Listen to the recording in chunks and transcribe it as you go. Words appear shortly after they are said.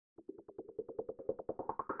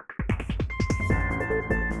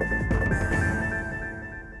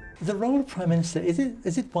The role of Prime Minister, is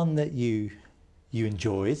it one that you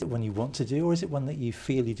enjoy? Is it one you want to do, or is it one that you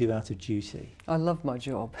feel you do out of duty? I love my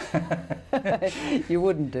job. You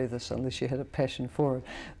wouldn't do this unless you had a passion for it.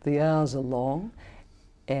 The hours are long,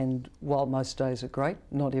 and while most days are great,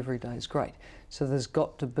 not every day is great. So there's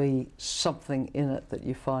got to be something in it that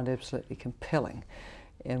you find absolutely compelling.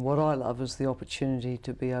 And what I love is the opportunity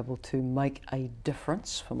to be able to make a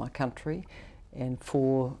difference for my country and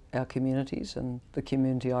for our communities and the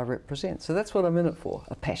community I represent. So that's what I'm in it for,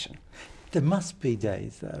 a passion. There must be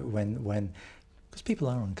days, though, when because people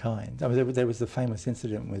are unkind. I mean, there was the famous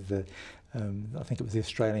incident with the, I think it was the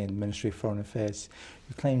Australian Ministry of Foreign Affairs,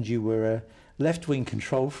 who claimed you were a left-wing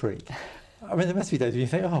control freak. I mean, there must be days when you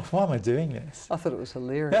think, oh, why am I doing this? I thought it was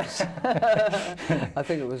hilarious. I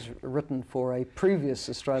think it was written for a previous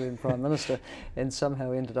Australian Prime Minister and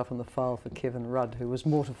somehow ended up on the file for Kevin Rudd, who was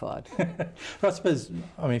mortified. But I suppose,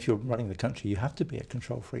 I mean, if you're running the country, you have to be a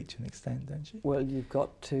control freak to an extent, don't you? Well, you've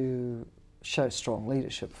got to show strong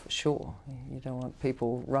leadership for sure. You don't want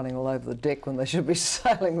people running all over the deck when they should be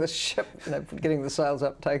sailing the ship, you know, getting the sails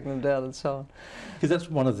up, taking them down and so on. Because that's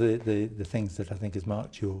one of the things that I think has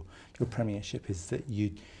marked your premiership, is that you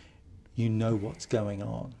know what's going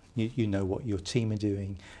on. You know what your team are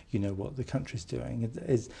doing, you know what the country's doing.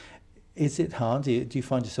 Is it hard? Do you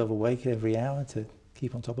find yourself awake every hour to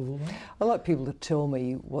keep on top of all that? I like people to tell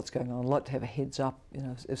me what's going on. I like to have a heads up, you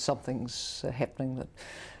know, if something's happening that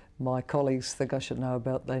my colleagues think I should know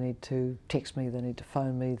about, they need to text me, they need to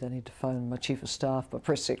phone me, they need to phone my Chief of Staff, my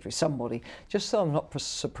Press Secretary, somebody, just so I'm not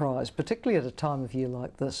surprised, particularly at a time of year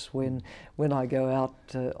like this when I go out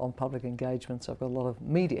on public engagements. I've got a lot of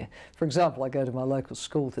media. For example, I go to my local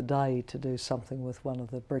school today to do something with one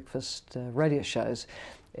of the breakfast radio shows,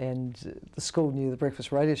 and the school knew the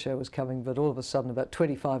breakfast radio show was coming, but all of a sudden about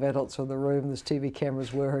 25 adults in the room, there's TV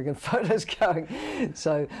cameras whirring and photos going.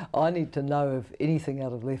 So I need to know if anything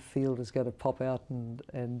out of left field is going to pop out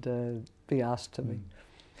and be asked to me.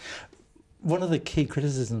 One of the key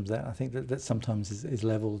criticisms that I think that sometimes is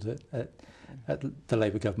levelled at the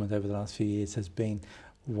Labour government over the last few years has been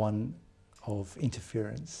one of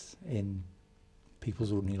interference in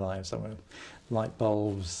people's ordinary lives. So light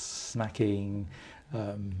bulbs, snacking,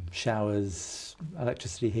 showers,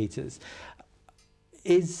 electricity heaters.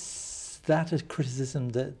 Is that a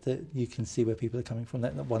criticism that you can see where people are coming from,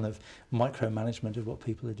 that one of micromanagement of what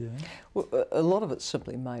people are doing? Well, a lot of it's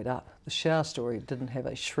simply made up. The shower story didn't have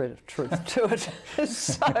a shred of truth to it.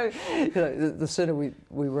 So, you know, the sooner we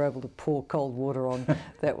were able to pour cold water on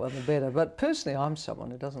that one, the better. But personally, I'm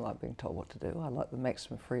someone who doesn't like being told what to do. I like the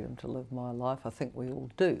maximum freedom to live my life. I think we all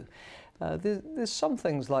do. There's some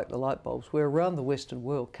things like the light bulbs where around the Western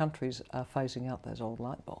world countries are phasing out those old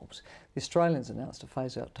light bulbs. The Australians announced a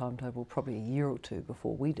phase-out timetable probably a year or two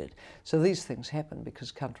before we did. So these things happen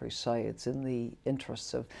because countries say it's in the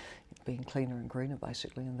interests of being cleaner and greener,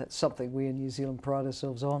 basically, and that's something we in New Zealand pride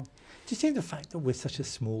ourselves on. Do you think the fact that we're such a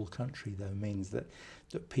small country, though, means that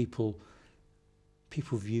people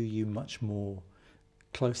view you much more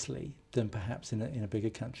closely than perhaps in a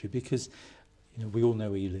bigger country? Because, you know, we all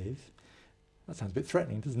know where you live. That sounds a bit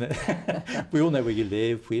threatening, doesn't it? We all know where you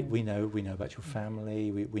live. We know about your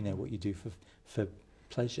family. We know what you do for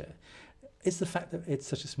pleasure. Is the fact that it's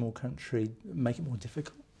such a small country make it more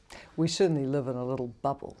difficult? We certainly live in a little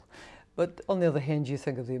bubble. But on the other hand, you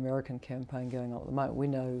think of the American campaign going on at the moment. We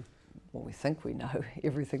know, well, we think we know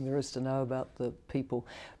everything there is to know about the people.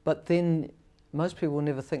 But then most people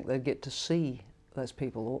never think they'd get to see those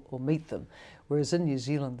people or meet them. Whereas in New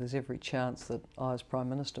Zealand, there's every chance that I, as Prime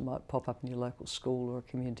Minister, might pop up in your local school or a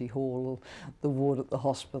community hall or the ward at the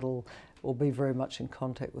hospital, or be very much in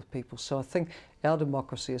contact with people. So I think our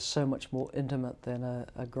democracy is so much more intimate than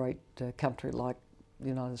a great country like the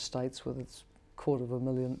United States, with its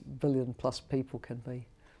billion plus people can be.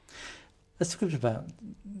 Let's talk a bit about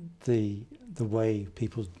the way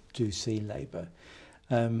people do see Labour.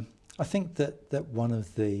 I think that one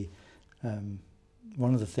of the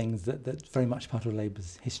things that's very much part of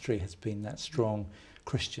Labour's history has been that strong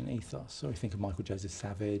Christian ethos. So we think of Michael Joseph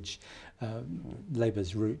Savage,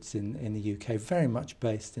 Labour's roots in the UK, very much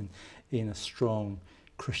based in a strong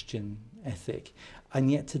Christian ethic. And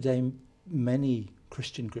yet today many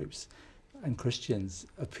Christian groups and Christians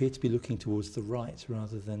appear to be looking towards the right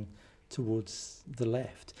rather than towards the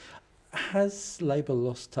left. Has Labour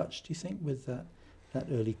lost touch, do you think, with that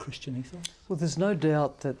early Christian ethos? Well, there's no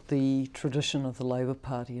doubt that the tradition of the Labour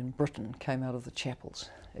Party in Britain came out of the chapels.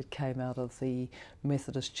 It came out of the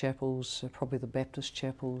Methodist chapels, probably the Baptist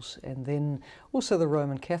chapels, and then also the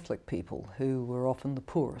Roman Catholic people, who were often the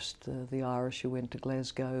poorest, the Irish who went to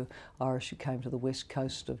Glasgow, Irish who came to the west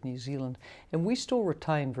coast of New Zealand. And we still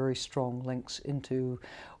retain very strong links into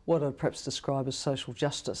what I'd perhaps describe as social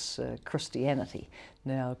justice, Christianity.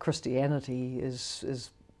 Now, Christianity is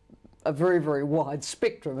a very, very wide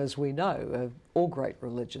spectrum, as we know. All great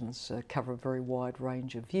religions cover a very wide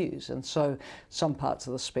range of views, and so some parts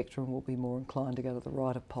of the spectrum will be more inclined to go to the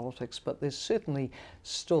right of politics, but there's certainly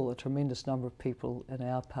still a tremendous number of people in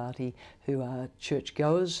our party who are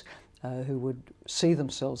churchgoers, who would see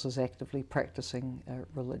themselves as actively practicing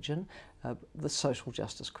religion, the social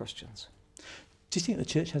justice Christians. Do you think the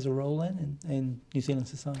church has a role then in New Zealand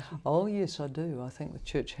society? Oh yes, I do. I think the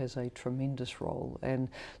church has a tremendous role, and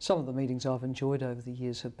some of the meetings I've enjoyed over the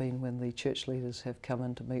years have been when the church leaders have come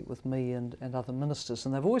in to meet with me and other ministers,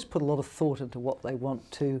 and they've always put a lot of thought into what they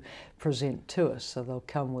want to present to us. So they'll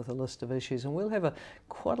come with a list of issues, and we'll have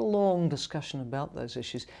quite a long discussion about those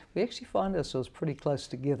issues. We actually find ourselves pretty close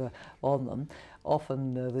together on them.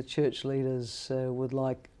 Often the church leaders would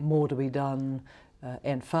like more to be done,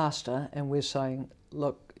 and faster, and we're saying,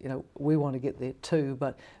 look, you know, we want to get there too,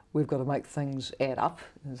 but we've got to make things add up.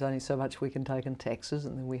 There's only so much we can take in taxes,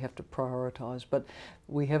 and then we have to prioritise. But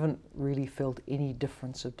we haven't really felt any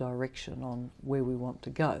difference of direction on where we want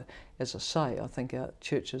to go. As I say, I think our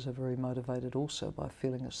churches are very motivated also by a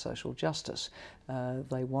feeling of social justice.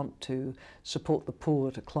 They want to support the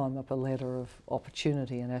poor to climb up a ladder of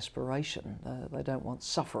opportunity and aspiration. They don't want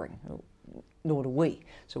suffering, nor do we.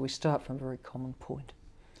 So we start from a very common point.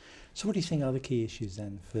 So what do you think are the key issues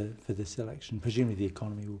then for this election? Presumably the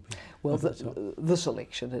economy will be well, this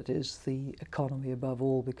election, it is the economy above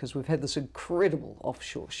all, because we've had this incredible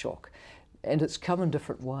offshore shock, and it's come in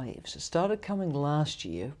different waves. It started coming last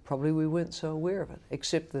year, probably we weren't so aware of it,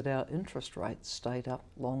 except that our interest rates stayed up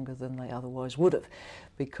longer than they otherwise would have,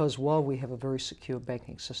 because while we have a very secure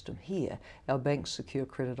banking system here, our banks secure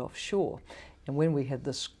credit offshore. And when we had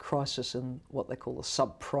this crisis in what they call the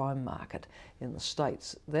subprime market in the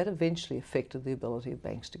States, that eventually affected the ability of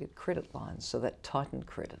banks to get credit lines. So that tightened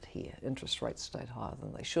credit here. Interest rates stayed higher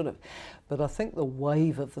than they should have. But I think the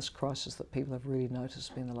wave of this crisis that people have really noticed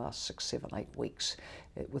has been the last 6, 7, 8 weeks,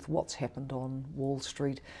 with what's happened on Wall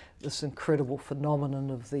Street, this incredible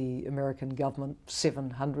phenomenon of the American government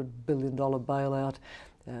 $700 billion bailout,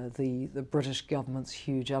 the British government's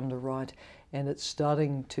huge underwrite, and it's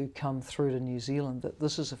starting to come through to New Zealand that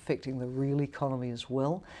this is affecting the real economy as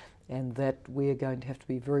well, and that we're going to have to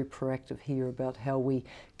be very proactive here about how we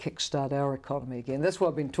kickstart our economy again. That's why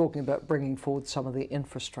I've been talking about bringing forward some of the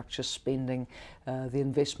infrastructure spending, the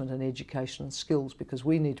investment in education and skills, because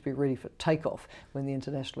we need to be ready for takeoff when the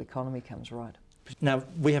international economy comes right. Now,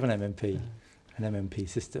 we have an MMP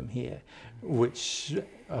system here, which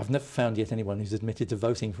I've never found yet anyone who's admitted to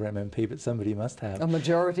voting for MMP, but somebody must have. A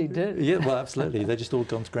majority did. Yeah, well, absolutely. They're just all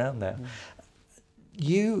gone to ground now.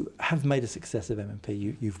 You have made a success of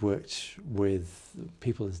MMP. You've worked with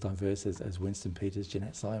people as diverse as Winston Peters,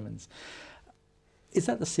 Jeanette Simons. Is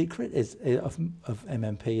that the secret of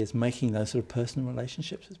MMP, is making those sort of personal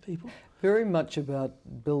relationships with people? Very much about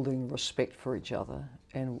building respect for each other.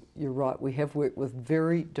 And you're right, we have worked with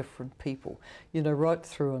very different people. You know, right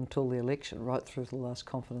through until the election, right through the last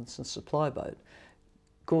confidence and supply vote,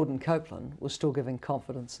 Gordon Copeland was still giving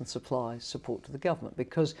confidence and supply support to the government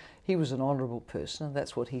because he was an honourable person, and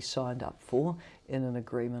that's what he signed up for in an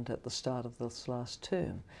agreement at the start of this last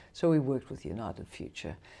term. So we worked with United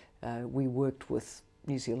Future, we worked with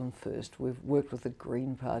New Zealand First, we've worked with the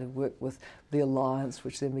Green Party, worked with the Alliance,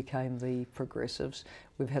 which then became the Progressives.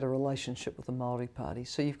 We've had a relationship with the Māori Party.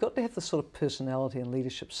 So you've got to have the sort of personality and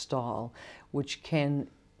leadership style which can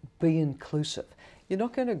be inclusive. You're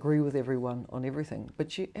not going to agree with everyone on everything,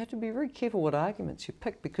 but you have to be very careful what arguments you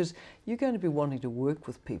pick, because you're going to be wanting to work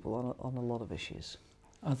with people on a lot of issues.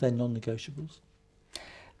 Are there non-negotiables?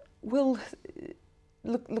 Well,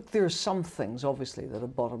 look, there are some things, obviously, that are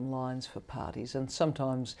bottom lines for parties, and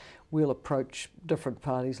sometimes we'll approach different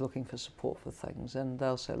parties looking for support for things, and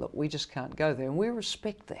they'll say, look, we just can't go there, and we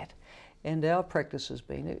respect that. And our practice has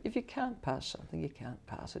been, if you can't pass something, you can't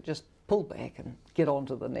pass it. Just pull back and get on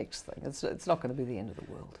to the next thing. It's not going to be the end of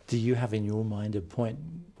the world. Do you have in your mind a point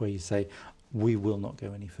where you say, we will not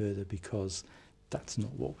go any further because that's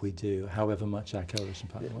not what we do, however much our coalition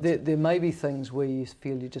party wants? There may be things where you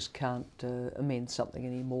feel you just can't amend something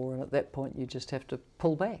anymore, and at that point you just have to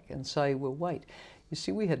pull back and say, well, wait, You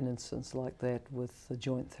see, we had an instance like that with the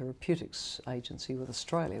Joint Therapeutics Agency with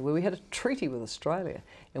Australia, where we had a treaty with Australia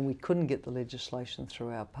and we couldn't get the legislation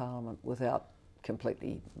through our parliament without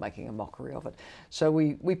completely making a mockery of it. So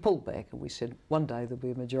we pulled back and we said, one day there'll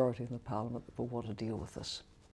be a majority in the parliament that will want to deal with this.